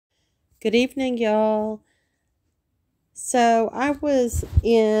Good evening, y'all. So I was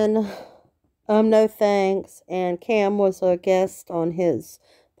in No Thanks, and Cam was a guest on his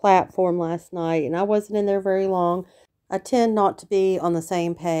platform last night, and I wasn't in there very long. I tend not to be on the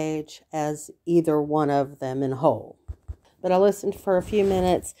same page as either one of them in whole. But I listened for a few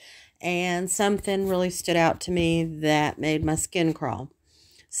minutes, and something really stood out to me that made my skin crawl.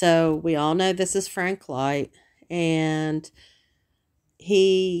 So we all know this is Frank Light, and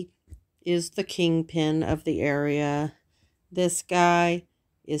he is the kingpin of the area. This guy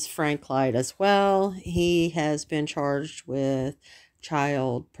is Frank Light as well. He has been charged with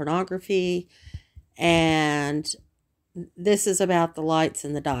child pornography, and this is about the Lights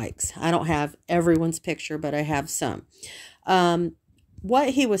and the Dykes. I don't have everyone's picture, but I have some.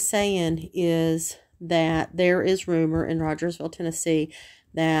 What he was saying is that there is rumor in Rogersville, Tennessee,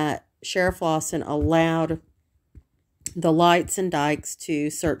 that Sheriff Lawson allowed the Lights and Dykes to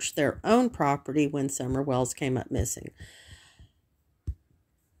search their own property when Summer Wells came up missing.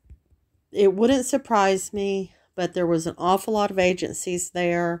 It wouldn't surprise me, but there was an awful lot of agencies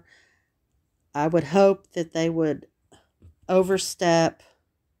there. I would hope that they would overstep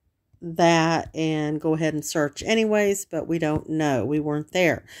that and go ahead and search anyways, but we don't know. We weren't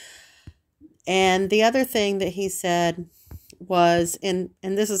there. And the other thing that he said was, and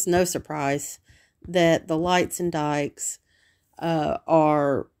this is no surprise, that the Lights and Dykes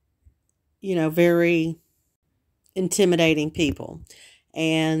are, very intimidating people,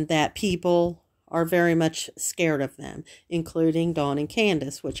 and that people are very much scared of them, including Dawn and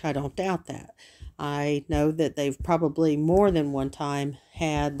Candace, which I don't doubt that. I know that they've probably more than one time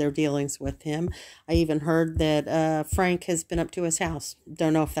had their dealings with him. I even heard that Frank has been up to his house.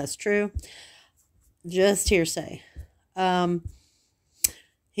 Don't know if that's true. Just hearsay.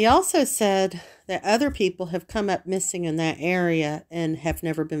 He also said that other people have come up missing in that area and have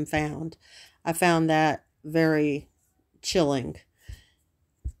never been found. I found that very chilling.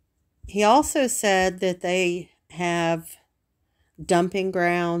 He also said that they have dumping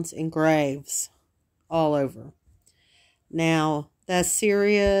grounds and graves all over. Now, that's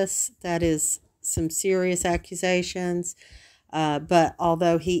serious. That is some serious accusations. But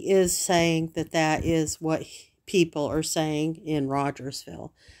although he is saying that that is what people are saying in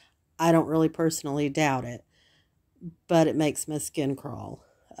Rogersville, I don't really personally doubt it. But it makes my skin crawl.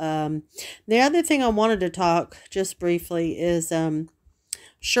 The other thing I wanted to talk just briefly is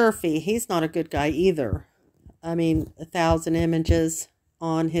Shurfy. He's not a good guy either. I mean, 1,000 images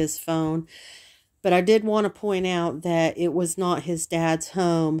on his phone. But I did want to point out that it was not his dad's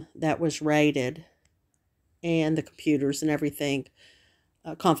home that was raided and the computers and everything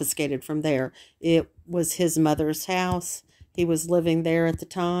confiscated from there. It was his mother's house. He was living there at the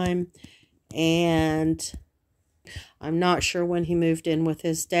time, and I'm not sure when he moved in with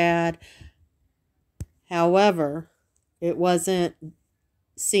his dad. However, it wasn't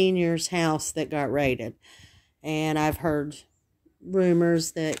Senior's house that got raided. And I've heard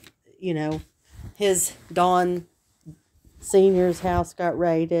rumors that, his Dawn Senior's house got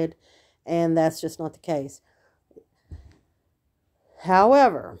raided, and that's just not the case.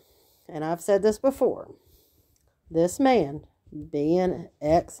 However, and I've said this before, this man, being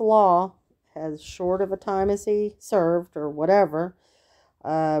ex-law, as short of a time as he served or whatever,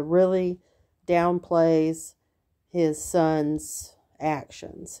 really downplays his son's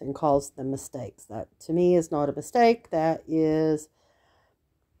actions and calls them mistakes. That, to me, is not a mistake. That is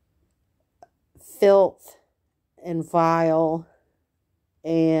filth and vile,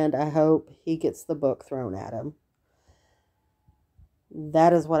 and I hope he gets the book thrown at him.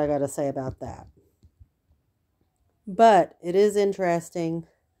 That is what I got to say about that. But it is interesting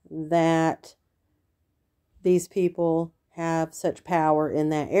that these people have such power in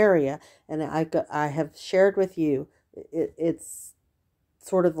that area. And I have shared with you, it's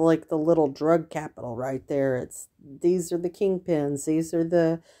sort of like the little drug capital right there. These are the kingpins. These are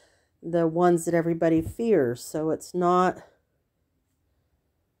the ones that everybody fears. So it's not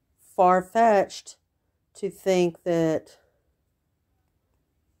far-fetched to think that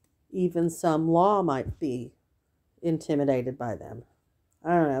even some law might be intimidated by them. I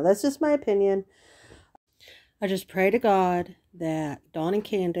don't know. That's just my opinion. I just pray to God that Dawn and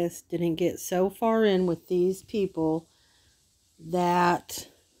Candace didn't get so far in with these people that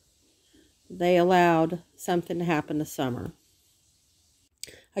they allowed something to happen to Summer.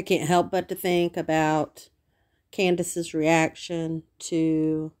 I can't help but to think about Candace's reaction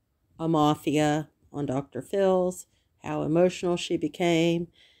to a mafia on Dr. Phil's, how emotional she became,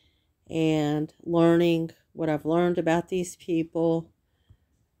 and learning what I've learned about these people.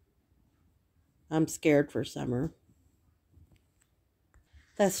 I'm scared for Summer.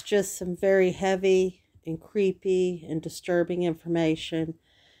 That's just some very heavy and creepy and disturbing information.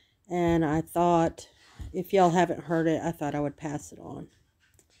 And I thought, if y'all haven't heard it, I thought I would pass it on.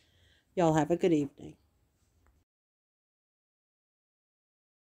 Y'all have a good evening.